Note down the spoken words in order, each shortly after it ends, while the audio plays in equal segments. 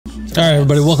Alright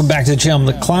everybody, welcome back to the channel.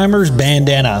 The Climber's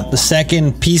Bandana, the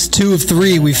second piece 2 of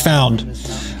 3 we found.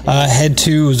 Head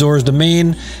to Zora's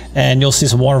Domain and you'll see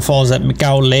some waterfalls at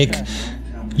Mikau Lake.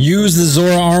 Use the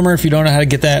Zora armor if you don't know how to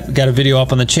get that. Got a video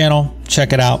up on the channel,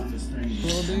 check it out.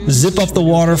 Zip up the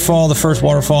waterfall, the first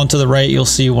waterfall, and to the right you'll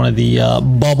see one of the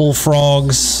bubble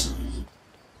frogs.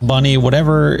 Bunny,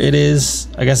 whatever it is.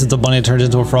 I guess it's a bunny that turns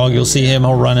into a frog. You'll see him,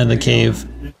 he'll run in the cave.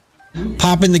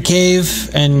 Pop in the cave,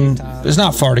 and there's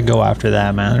not far to go after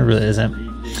that, man. There really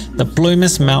isn't. The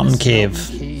Plumas Mountain Cave.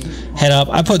 Head up.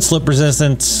 I put slip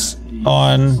resistance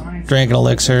on, drank an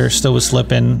elixir, still was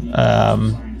slipping.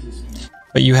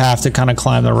 But you have to kind of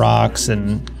climb the rocks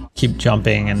and keep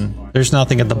jumping, and there's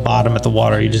nothing at the bottom at the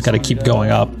water. You just got to keep going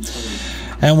up.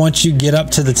 And once you get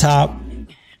up to the top,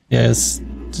 yes,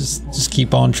 just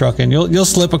keep on trucking. You'll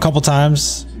slip a couple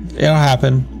times. It'll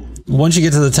happen. Once you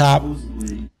get to the top,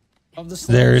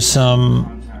 there's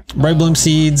some bright bloom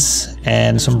seeds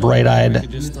and some bright-eyed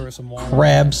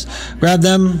crabs. Grab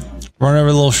them, run over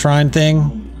the little shrine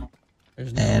thing,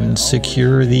 and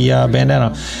secure the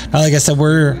bandana. Now, like I said,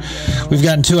 we've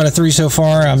gotten 2 out of 3 so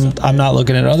far. I'm not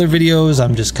looking at other videos.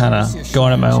 I'm just kind of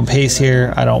going at my own pace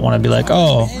here. I don't want to be like,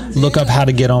 oh, look up how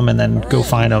to get them and then go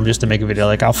find them just to make a video.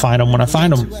 Like, I'll find them when I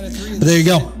find them. But there you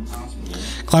go.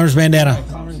 Climber's Bandana.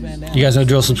 You guys know the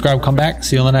drill. Subscribe, come back.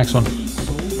 See you on the next one.